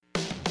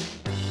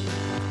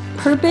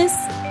purpose,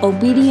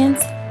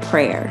 obedience,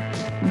 prayer.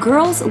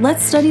 Girls,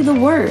 let's study the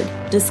Word,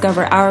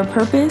 discover our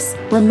purpose,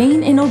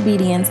 remain in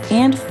obedience,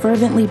 and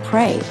fervently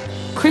pray.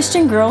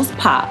 Christian Girls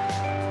Pop.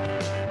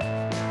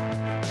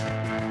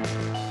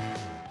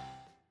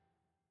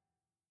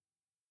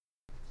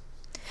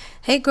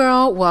 Hey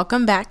girl,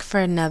 welcome back for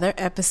another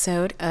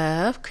episode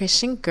of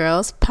Christian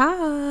Girls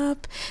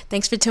Pop.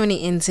 Thanks for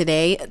tuning in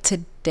today.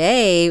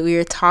 Today we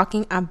are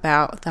talking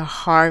about the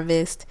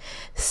harvest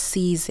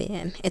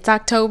season. It's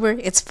October,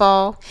 it's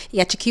fall. You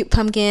got your cute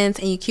pumpkins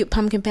and your cute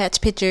pumpkin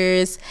patch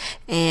pictures,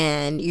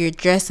 and you're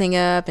dressing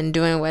up and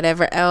doing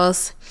whatever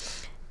else.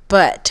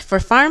 But for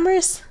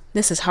farmers,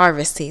 this is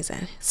harvest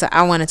season. So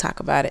I want to talk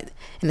about it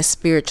in a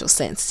spiritual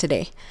sense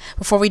today.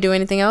 Before we do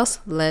anything else,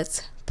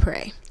 let's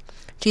pray.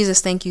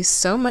 Jesus, thank you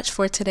so much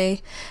for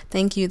today.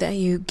 Thank you that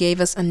you gave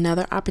us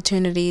another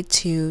opportunity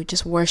to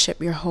just worship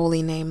your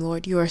holy name,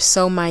 Lord. You are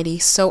so mighty,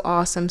 so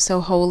awesome,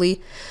 so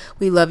holy.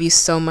 We love you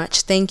so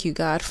much. Thank you,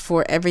 God,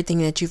 for everything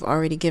that you've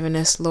already given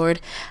us, Lord.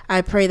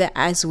 I pray that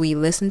as we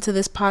listen to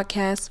this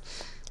podcast,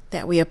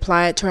 that we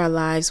apply it to our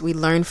lives, we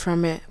learn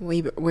from it,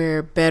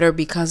 we're better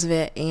because of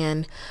it,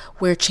 and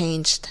we're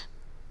changed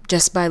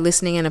just by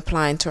listening and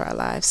applying to our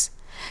lives.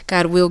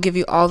 God, we'll give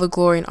you all the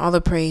glory and all the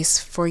praise,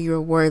 for you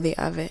are worthy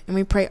of it. And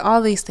we pray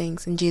all these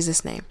things in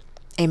Jesus' name.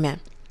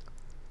 Amen.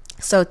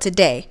 So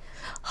today,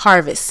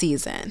 harvest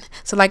season.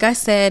 So like I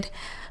said,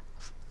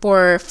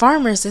 for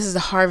farmers, this is the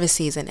harvest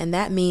season. And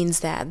that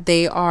means that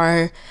they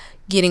are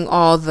getting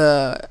all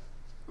the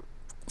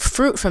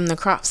fruit from the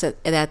crops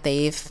that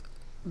they've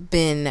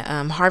been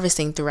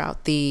harvesting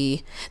throughout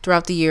the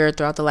year,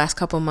 throughout the last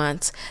couple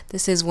months.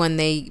 This is when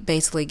they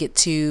basically get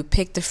to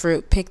pick the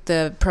fruit, pick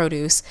the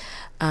produce,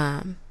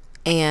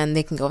 and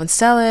they can go and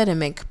sell it and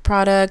make a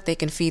product. They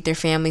can feed their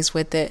families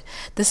with it.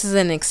 This is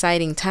an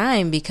exciting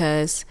time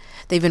because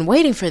they've been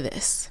waiting for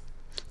this.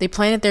 They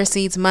planted their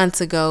seeds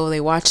months ago.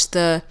 They watched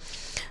the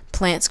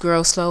plants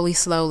grow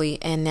slowly,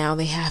 and now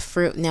they have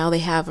fruit. Now they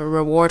have a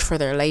reward for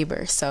their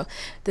labor. So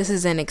this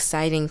is an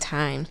exciting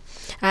time.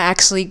 I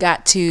actually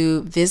got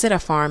to visit a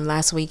farm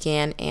last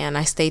weekend, and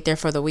I stayed there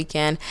for the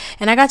weekend,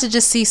 and I got to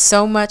just see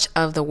so much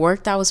of the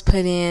work that was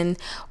put in,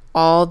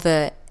 all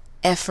the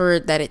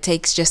effort that it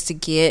takes just to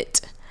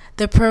get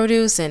the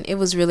produce, and it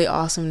was really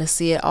awesome to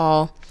see it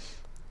all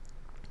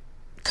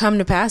come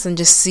to pass and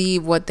just see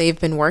what they've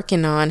been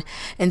working on.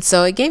 And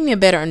so it gave me a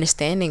better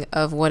understanding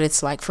of what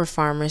it's like for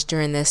farmers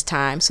during this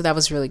time. So that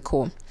was really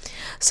cool.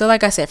 So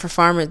like I said, for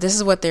farmers, this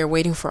is what they're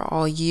waiting for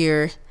all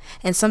year.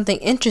 And something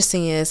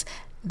interesting is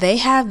they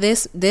have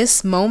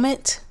this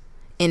moment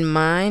in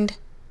mind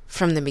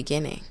from the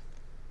beginning.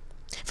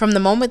 From the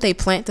moment they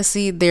plant the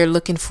seed, they're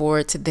looking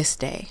forward to this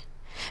day.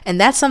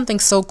 And that's something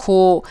so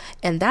cool.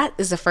 And that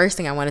is the first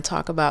thing I want to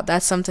talk about.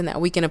 That's something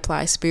that we can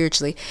apply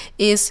spiritually,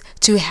 is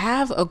to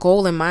have a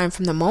goal in mind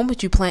from the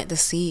moment you plant the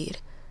seed.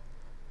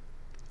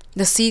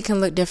 The seed can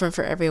look different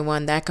for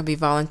everyone. That could be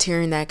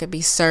volunteering, that could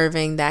be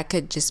serving, that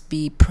could just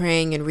be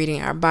praying and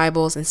reading our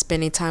Bibles and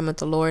spending time with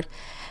the Lord.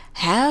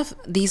 Have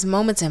these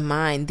moments in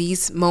mind,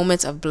 these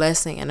moments of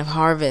blessing and of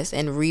harvest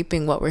and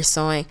reaping what we're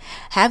sowing.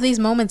 Have these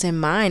moments in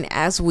mind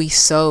as we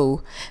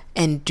sow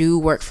and do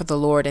work for the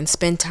Lord and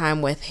spend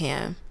time with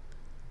Him.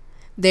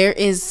 There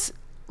is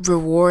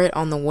reward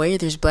on the way.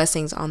 There's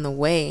blessings on the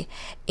way.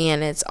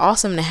 And it's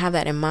awesome to have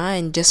that in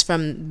mind just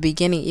from the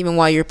beginning, even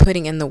while you're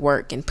putting in the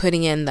work and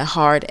putting in the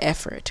hard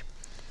effort.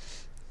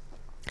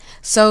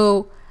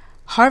 So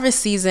harvest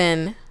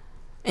season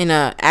in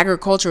an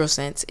agricultural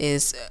sense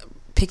is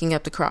picking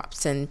up the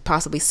crops and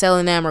possibly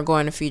selling them or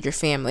going to feed your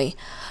family.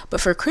 But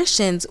for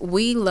Christians,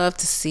 we love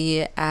to see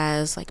it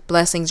as like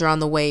blessings are on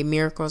the way,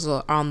 miracles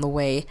are on the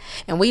way.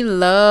 And we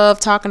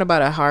love talking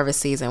about a harvest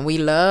season. We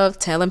love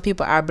telling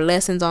people our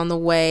blessings on the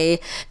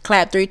way.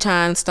 Clap 3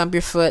 times, stump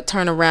your foot,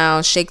 turn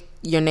around, shake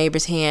your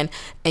neighbor's hand,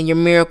 and your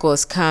miracle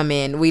is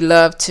coming. We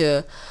love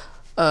to,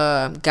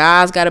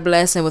 God's got a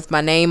blessing with my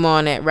name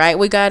on it, right?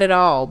 We got it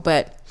all.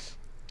 But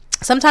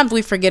sometimes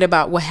we forget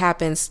about what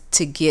happens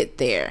to get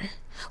there.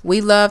 We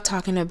love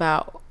talking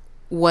about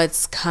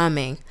what's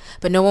coming,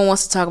 but no one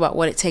wants to talk about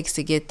what it takes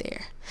to get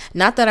there.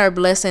 Not that our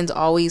blessings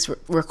always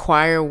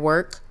require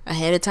work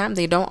ahead of time.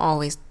 They don't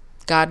always.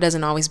 God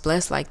doesn't always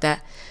bless like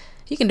that.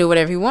 You can do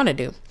whatever you want to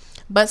do.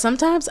 But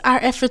sometimes our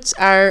efforts,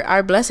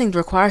 our blessings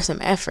require some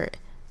effort.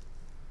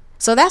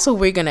 So that's what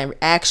we're going to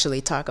actually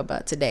talk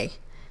about today.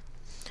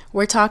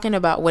 We're talking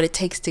about what it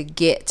takes to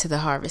get to the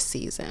harvest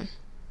season.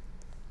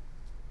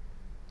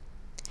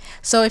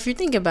 So if you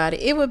think about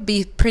it, it would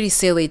be pretty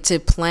silly to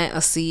plant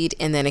a seed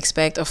and then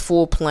expect a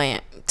full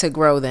plant to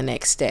grow the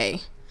next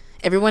day.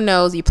 Everyone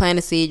knows you plant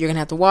a seed, you're going to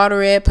have to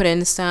water it, put it in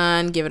the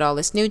sun, give it all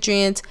its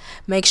nutrients,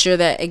 make sure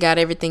that it got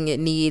everything it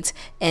needs,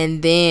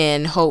 and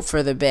then hope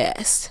for the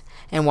best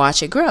and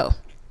watch it grow.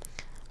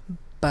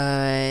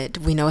 But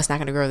we know it's not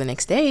going to grow the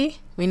next day.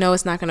 We know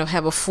it's not going to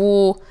have a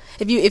full,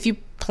 if you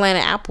plant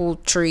an apple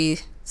tree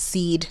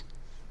seed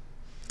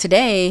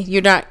today,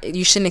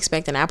 you shouldn't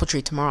expect an apple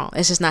tree tomorrow.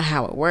 It's just not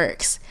how it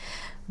works.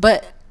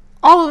 But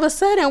all of a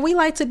sudden, we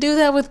like to do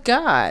that with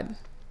God.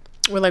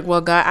 We're like,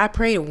 well, God, I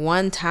prayed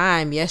one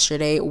time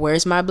yesterday.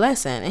 Where's my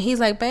blessing? And he's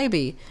like,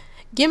 baby,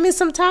 give me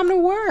some time to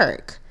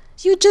work.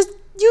 You just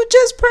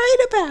prayed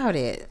about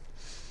it.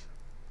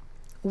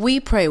 We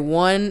pray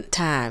one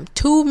time,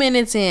 2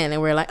 minutes in,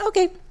 and we're like,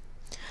 okay,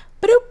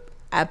 ba-doop,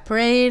 I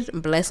prayed,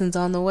 blessings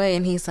on the way.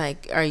 And he's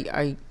like, are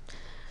you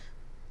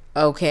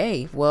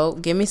okay? Well,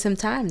 give me some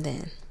time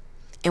then.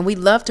 And we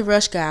love to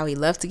rush God. We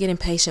love to get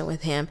impatient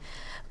with him.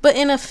 But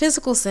in a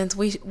physical sense,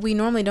 we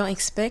normally don't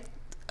expect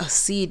a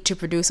seed to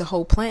produce a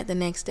whole plant the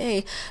next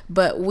day.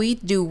 But we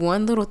do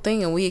one little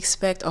thing and we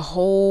expect a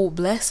whole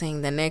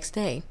blessing the next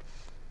day.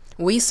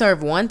 We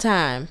serve one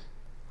time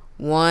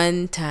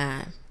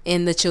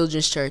in the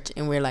children's church.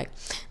 And we're like,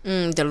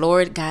 the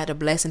Lord got a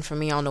blessing for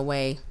me on the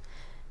way.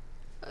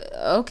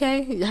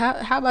 Okay,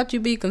 how about you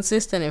be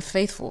consistent and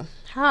faithful?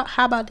 How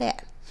about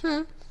that?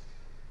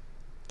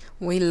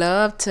 We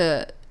love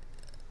to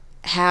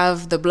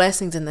have the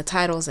blessings and the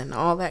titles and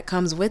all that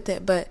comes with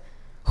it, but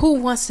who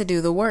wants to do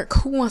the work?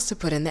 Who wants to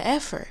put in the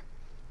effort?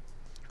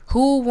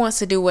 Who wants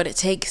to do what it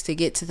takes to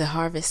get to the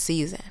harvest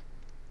season?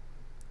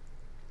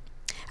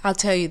 I'll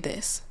tell you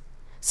this.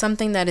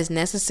 Something that is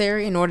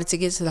necessary in order to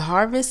get to the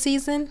harvest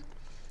season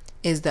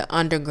is the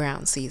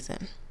underground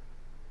season.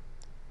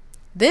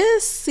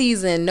 This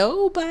season,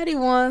 nobody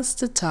wants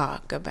to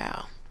talk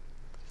about.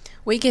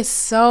 We get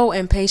so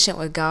impatient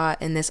with God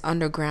in this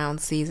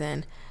underground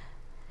season.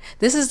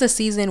 This is the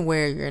season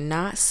where you're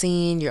not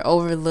seen, you're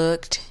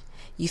overlooked.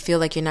 You feel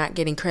like you're not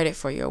getting credit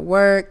for your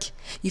work.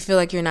 You feel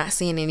like you're not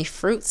seeing any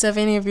fruits of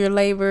any of your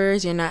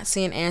labors. You're not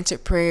seeing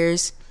answered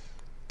prayers.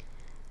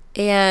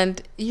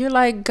 And you're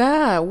like,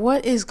 God,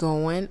 what is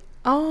going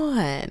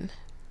on?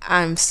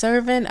 I'm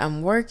serving,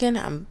 I'm working,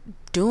 I'm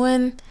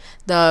doing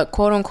the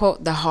quote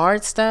unquote, the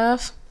hard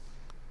stuff.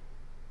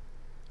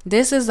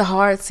 This is the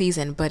hard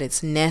season, but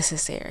it's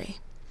necessary.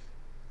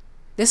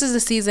 This is the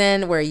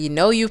season where you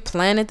know you've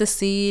planted the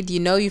seed, you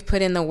know you've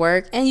put in the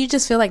work, and you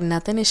just feel like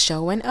nothing is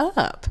showing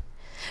up.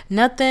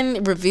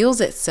 Nothing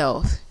reveals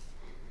itself.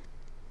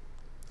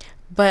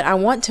 But I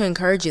want to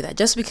encourage you that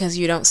just because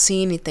you don't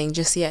see anything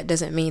just yet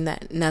doesn't mean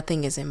that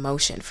nothing is in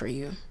motion for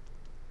you.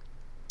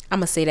 I'm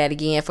going to say that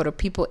again for the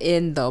people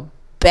in the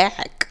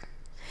back.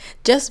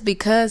 Just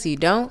because you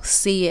don't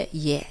see it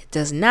yet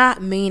does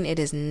not mean it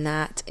is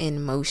not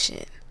in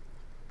motion.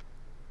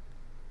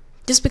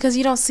 Just because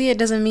you don't see it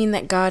doesn't mean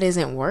that God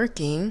isn't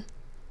working.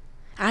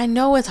 I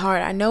know it's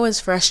hard. I know it's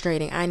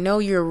frustrating. I know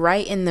you're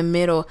right in the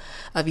middle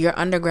of your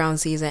underground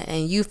season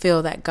and you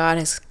feel that God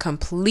has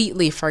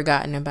completely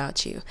forgotten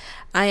about you.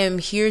 I am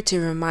here to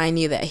remind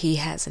you that he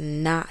has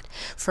not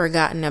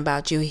forgotten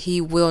about you. He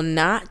will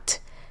not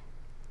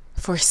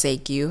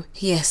forsake you.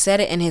 He has said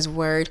it in his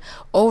word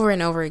over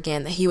and over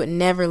again that he would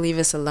never leave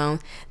us alone.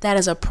 That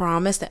is a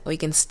promise that we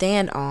can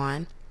stand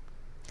on.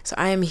 So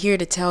I am here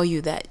to tell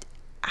you that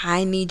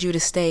I need you to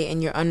stay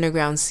in your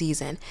underground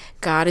season.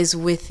 God is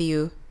with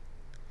you.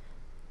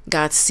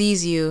 God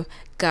sees you.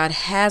 God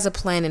has a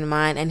plan in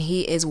mind and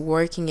he is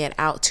working it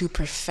out to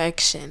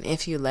perfection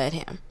if you let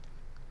him.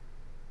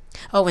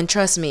 Oh, and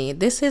trust me,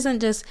 this isn't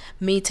just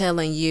me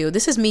telling you.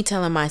 This is me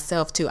telling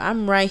myself too.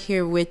 I'm right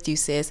here with you,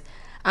 sis.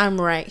 I'm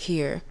right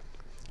here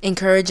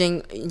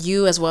encouraging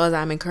you as well as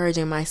I'm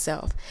encouraging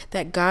myself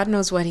that God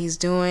knows what he's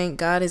doing.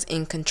 God is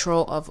in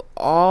control of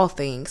all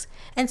things.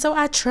 And so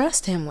I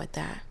trust him with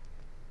that.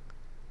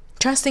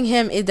 Trusting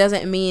him, it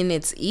doesn't mean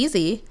it's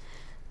easy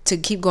to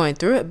keep going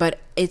through it, but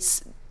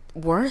it's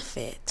worth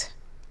it.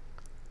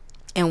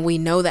 And we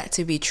know that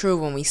to be true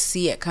when we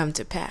see it come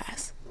to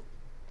pass.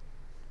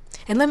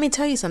 And let me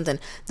tell you something.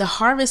 The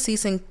harvest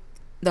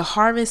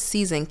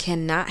season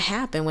cannot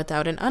happen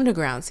without an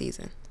underground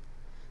season.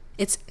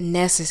 It's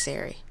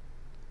necessary.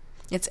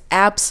 It's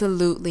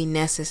absolutely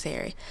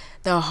necessary.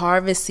 The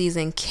harvest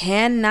season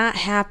cannot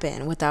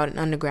happen without an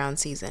underground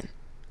season.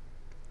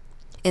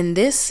 In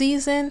this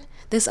season,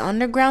 this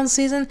underground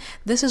season,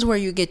 this is where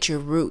you get your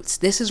roots.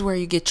 This is where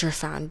you get your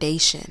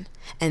foundation.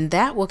 And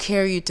that will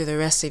carry you through the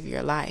rest of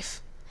your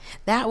life.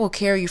 That will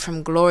carry you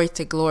from glory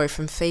to glory,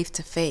 from faith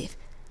to faith.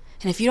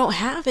 And if you don't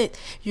have it,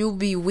 you'll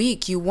be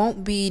weak. You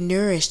won't be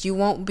nourished. You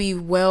won't be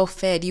well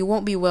fed. You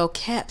won't be well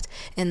kept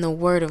in the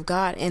word of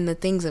God, in the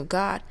things of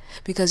God,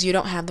 because you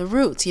don't have the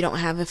roots. You don't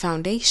have the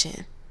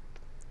foundation.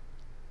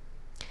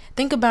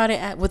 Think about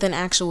it with an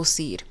actual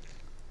seed.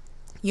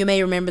 You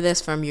may remember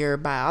this from your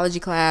biology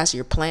class,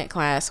 your plant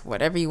class,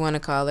 whatever you want to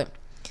call it,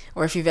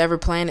 or if you've ever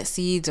planted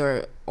seeds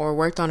or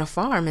worked on a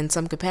farm in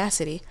some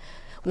capacity.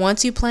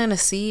 Once you plant a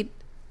seed,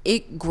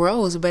 it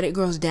grows, but it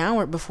grows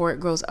downward before it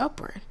grows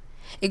upward.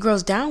 It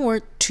grows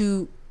downward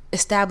to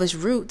establish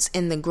roots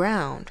in the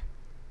ground.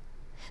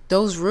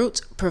 Those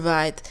roots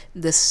provide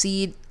the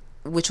seed,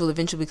 which will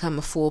eventually become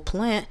a full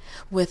plant,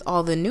 with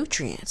all the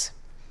nutrients.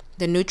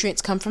 The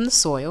nutrients come from the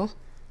soil.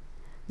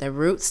 The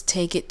roots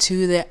take it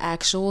to the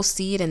actual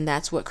seed, and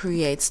that's what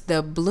creates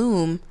the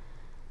bloom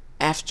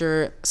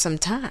after some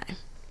time.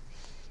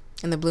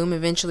 And the bloom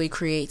eventually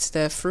creates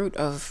the fruit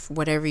of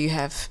whatever you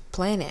have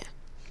planted.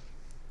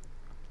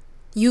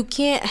 You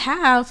can't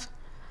have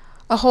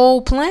a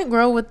whole plant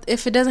grow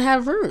if it doesn't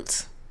have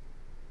roots.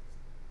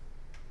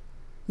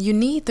 You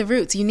need the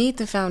roots. You need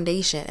the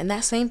foundation. And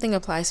that same thing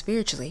applies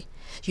spiritually.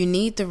 You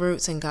need the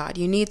roots in God.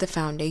 You need the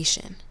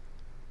foundation.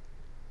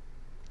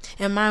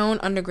 In my own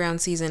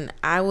underground season,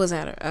 I was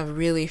at a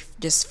really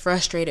just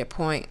frustrated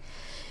point,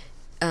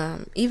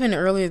 even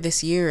earlier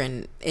this year.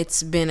 And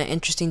it's been an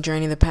interesting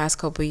journey the past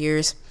couple of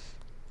years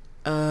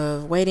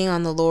of waiting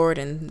on the Lord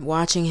and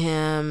watching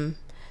him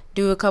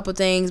do a couple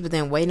things, but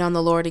then waiting on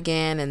the Lord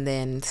again, and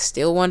then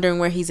still wondering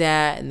where he's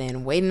at, and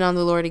then waiting on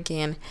the Lord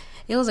again.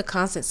 It was a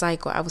constant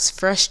cycle. I was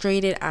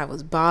frustrated. I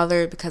was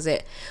bothered because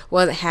it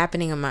wasn't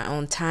happening in my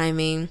own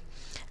timing.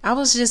 I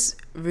was just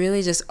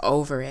really just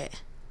over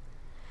it.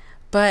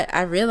 But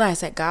I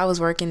realized that God was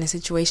working the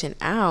situation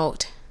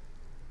out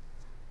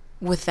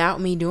without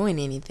me doing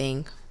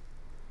anything.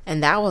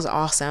 And that was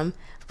awesome.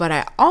 But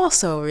I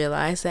also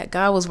realized that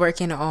God was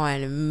working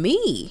on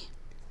me.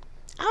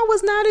 I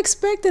was not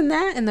expecting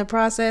that in the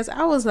process.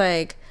 I was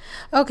like,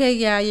 okay,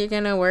 yeah, you're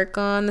going to work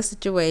on the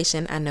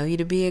situation. I know you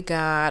to be a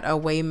God, a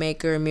way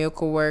maker, a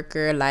miracle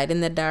worker, light in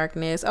the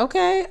darkness.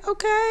 Okay,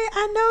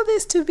 I know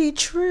this to be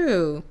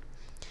true.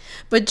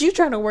 But you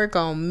trying to work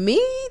on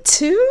me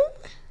too?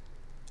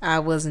 I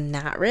was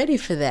not ready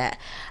for that.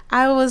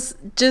 I was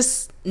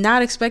just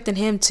not expecting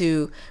him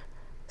to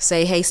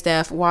say, hey,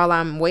 Steph, while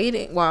I'm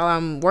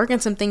working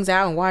some things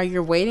out and while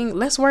you're waiting,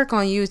 let's work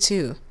on you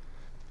too.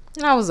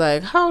 And I was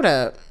like, hold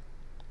up.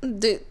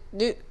 Dude,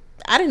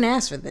 I didn't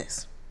ask for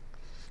this.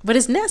 But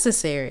it's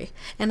necessary.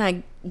 And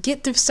I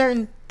get through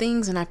certain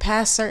things and I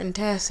pass certain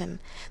tests and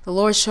the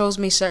Lord shows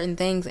me certain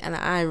things. And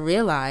I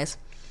realize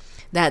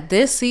that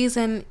this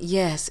season,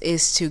 yes,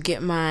 is to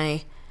get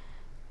my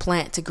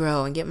plant to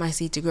grow and get my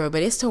seed to grow.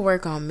 But it's to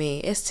work on me.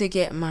 It's to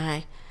get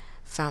my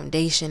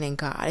foundation in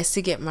God. It's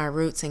to get my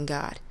roots in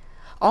God.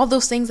 All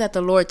those things that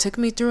the Lord took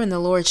me through and the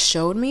Lord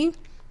showed me,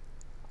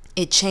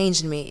 it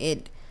changed me.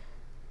 It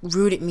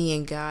rooted me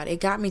in God.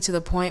 It got me to the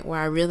point where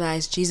I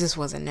realized Jesus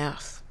was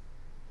enough.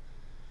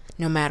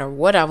 No matter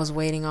what I was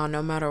waiting on,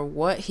 no matter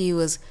what he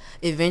was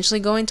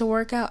eventually going to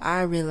work out,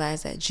 I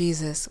realized that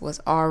Jesus was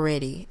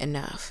already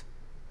enough.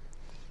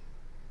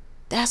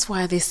 That's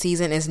why this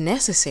season is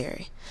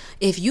necessary.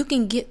 If you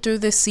can get through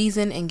this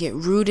season and get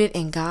rooted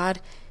in God,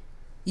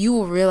 you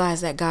will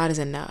realize that God is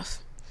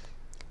enough.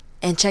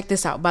 And check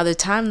this out. By the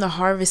time the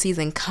harvest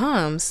season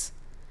comes,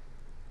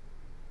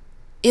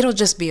 it'll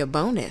just be a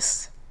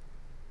bonus.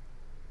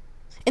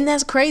 And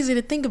that's crazy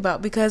to think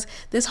about because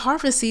this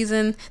harvest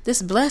season,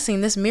 this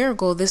blessing, this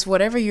miracle, this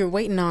whatever you're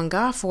waiting on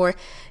God for,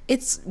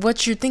 it's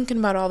what you're thinking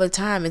about all the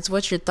time. It's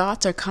what your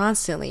thoughts are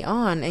constantly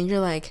on. And you're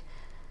like,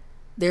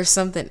 there's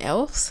something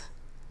else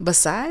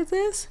besides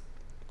this?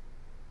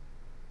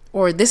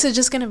 Or this is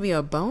just going to be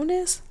a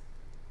bonus?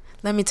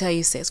 Let me tell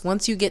you, sis,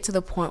 once you get to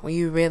the point where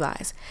you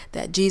realize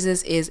that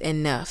Jesus is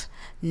enough,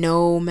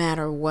 no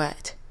matter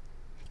what,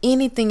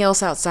 anything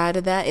else outside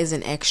of that is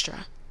an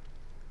extra.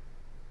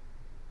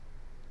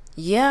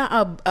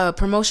 Yeah, a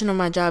promotion on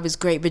my job is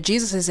great, but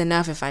Jesus is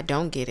enough if I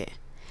don't get it.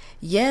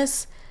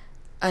 Yes,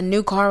 a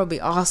new car would be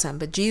awesome,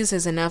 but Jesus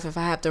is enough if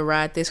I have to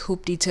ride this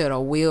hoopty till the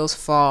wheels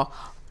fall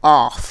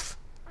off.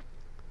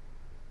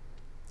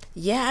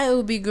 Yeah, it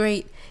would be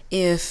great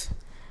if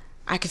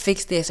I could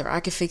fix this or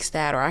I could fix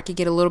that or I could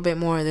get a little bit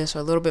more of this or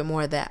a little bit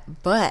more of that.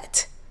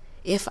 But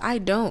if I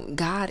don't,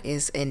 God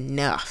is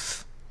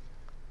enough.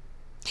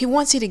 He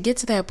wants you to get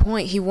to that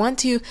point. He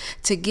wants you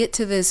to get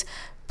to this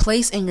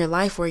place in your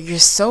life where you're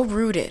so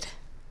rooted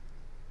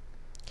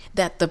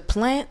that the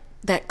plant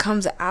that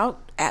comes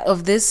out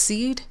of this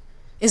seed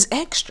is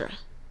extra.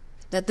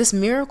 That this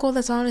miracle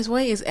that's on its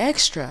way is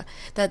extra.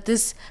 That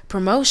this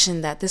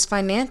promotion, that this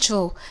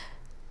financial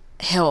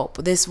help,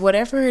 this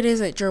whatever it is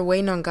that you're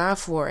waiting on God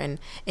for and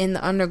in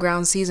the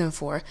underground season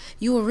for,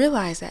 you will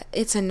realize that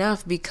it's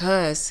enough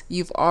because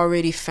you've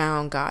already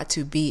found God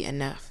to be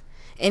enough.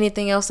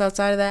 Anything else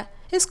outside of that,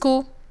 it's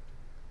cool.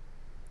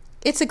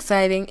 It's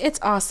exciting. It's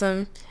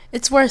awesome.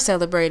 It's worth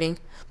celebrating.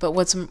 But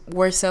what's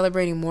worth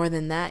celebrating more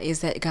than that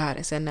is that God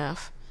is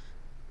enough.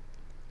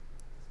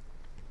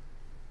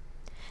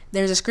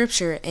 There's a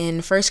scripture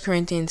in 1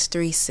 Corinthians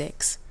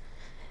 3:6.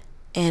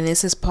 And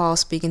this is Paul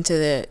speaking to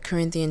the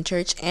Corinthian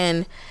church.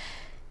 And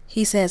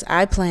he says,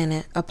 I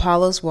planted,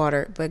 Apollos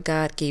watered, but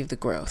God gave the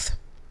growth.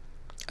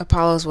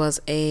 Apollos was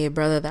a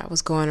brother that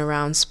was going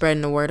around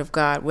spreading the word of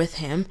God with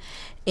him.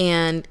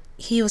 And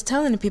he was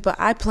telling the people,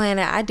 I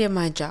planted, I did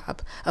my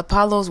job.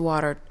 Apollos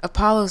watered,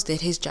 Apollos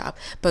did his job.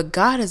 But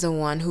God is the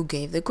one who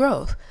gave the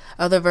growth.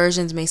 Other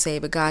versions may say,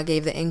 but God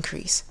gave the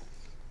increase.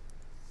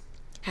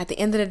 At the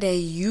end of the day,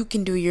 you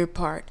can do your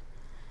part.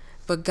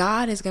 But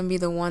God is going to be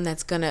the one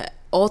that's going to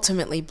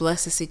ultimately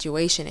bless the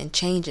situation and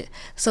change it.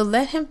 So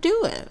let him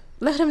do it.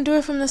 Let him do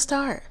it from the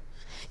start.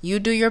 You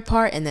do your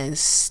part and then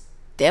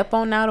step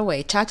on out of the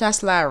way. Cha-cha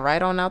slide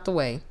right on out the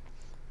way.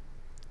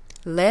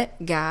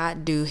 Let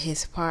God do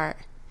his part.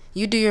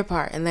 You do your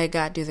part and let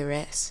God do the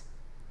rest.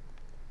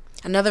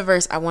 Another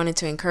verse I wanted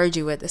to encourage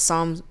you with is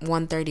Psalm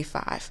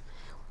 135.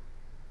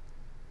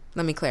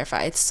 Let me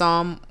clarify. It's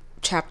Psalm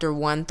chapter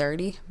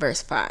 130,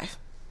 verse 5.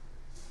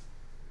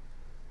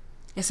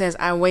 It says,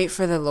 I wait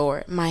for the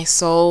Lord. My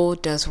soul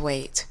does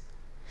wait.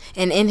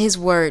 And in his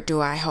word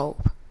do I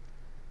hope.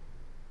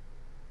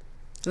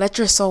 Let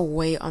your soul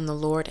wait on the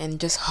Lord and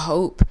just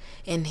hope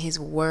in his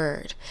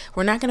word.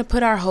 We're not going to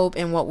put our hope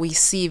in what we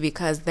see,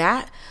 because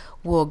that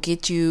will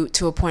get you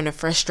to a point of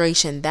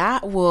frustration.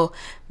 That will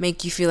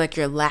make you feel like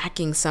you're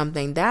lacking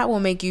something. That will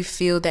make you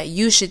feel that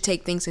you should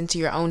take things into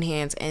your own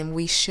hands, and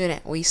we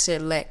shouldn't. We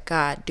should let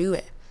God do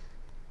it.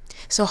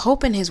 So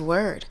hope in his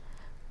word.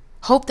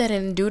 Hope that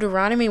in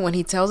Deuteronomy, when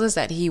he tells us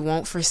that he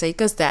won't forsake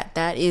us,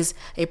 that is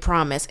a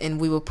promise, and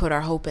we will put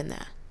our hope in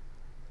that.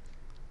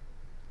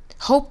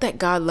 Hope that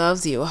God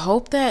loves you.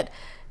 Hope that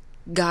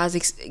God's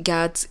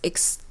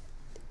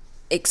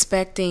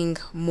expecting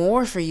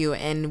more for you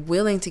and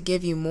willing to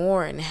give you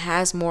more and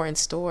has more in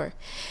store.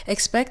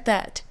 Expect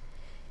that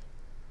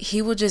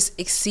he will just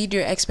exceed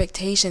your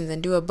expectations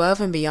and do above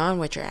and beyond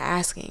what you're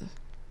asking.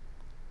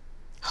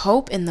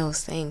 Hope in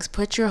those things.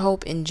 Put your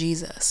hope in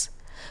Jesus.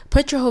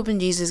 Put your hope in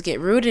Jesus. Get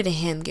rooted in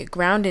him. Get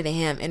grounded in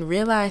him, and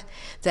realize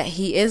that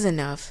he is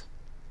enough.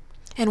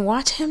 And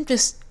watch him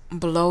just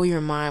blow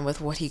your mind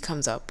with what he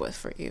comes up with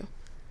for you.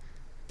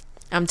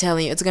 I'm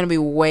telling you, it's going to be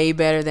way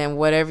better than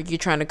whatever you're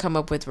trying to come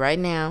up with right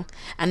now.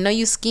 I know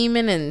you're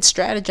scheming and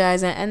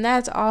strategizing, and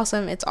that's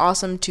awesome. It's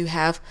awesome to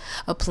have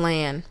a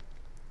plan.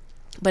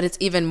 But it's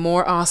even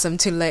more awesome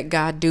to let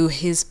God do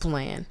his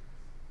plan.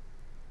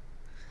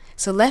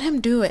 So let him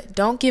do it.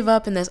 Don't give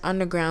up in this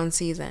underground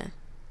season.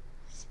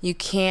 You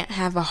can't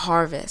have a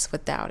harvest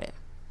without it.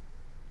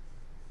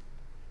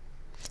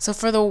 So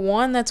for the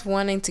one that's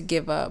wanting to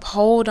give up,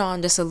 hold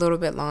on just a little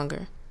bit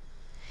longer.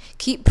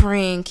 Keep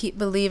praying, keep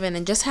believing,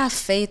 and just have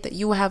faith that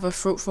you will have a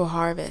fruitful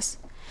harvest,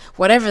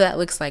 whatever that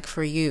looks like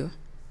for you.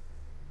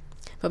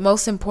 But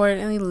most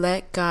importantly,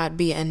 let God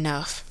be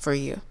enough for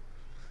you.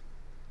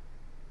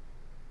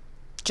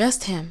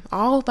 Just him,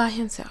 all by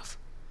himself.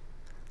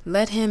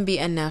 Let him be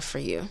enough for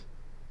you.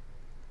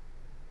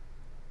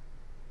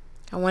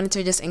 I wanted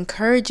to just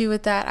encourage you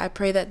with that. I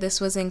pray that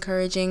this was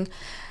encouraging.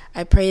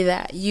 I pray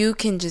that you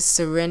can just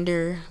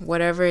surrender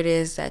whatever it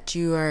is that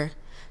you are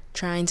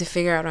trying to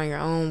figure out on your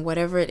own,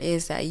 whatever it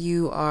is that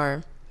you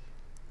are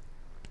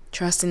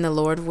trusting the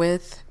Lord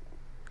with.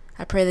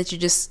 I pray that you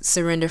just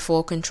surrender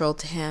full control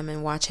to him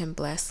and watch him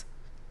bless.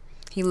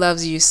 He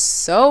loves you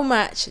so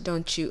much.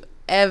 Don't you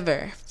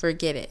ever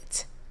forget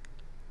it.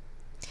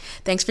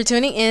 Thanks for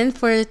tuning in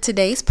for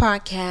today's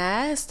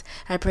podcast.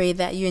 I pray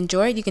that you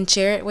enjoyed. You can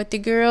share it with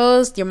your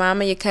girls, your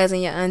mama, your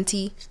cousin, your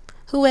auntie,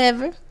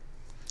 whoever.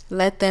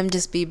 Let them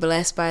just be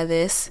blessed by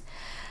this.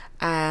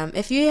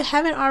 If you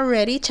haven't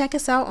already, check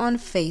us out on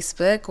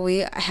Facebook.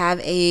 We have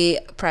a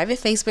private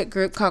Facebook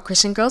group called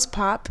Christian Girls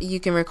Pop. You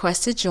can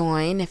request to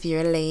join if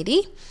you're a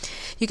lady.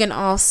 You can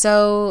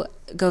also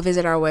go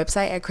visit our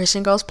website at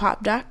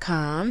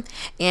christiangirlspop.com.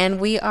 And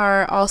we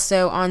are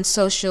also on on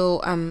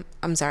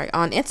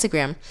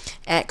Instagram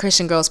at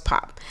Christian Girls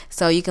Pop.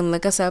 So you can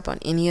look us up on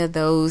any of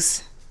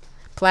those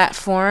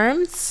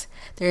platforms.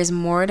 There's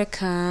more to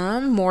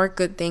come, more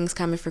good things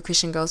coming for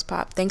Christian Girls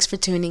Pop. Thanks for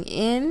tuning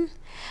in.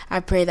 I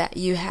pray that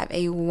you have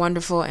a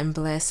wonderful and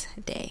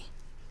blessed day.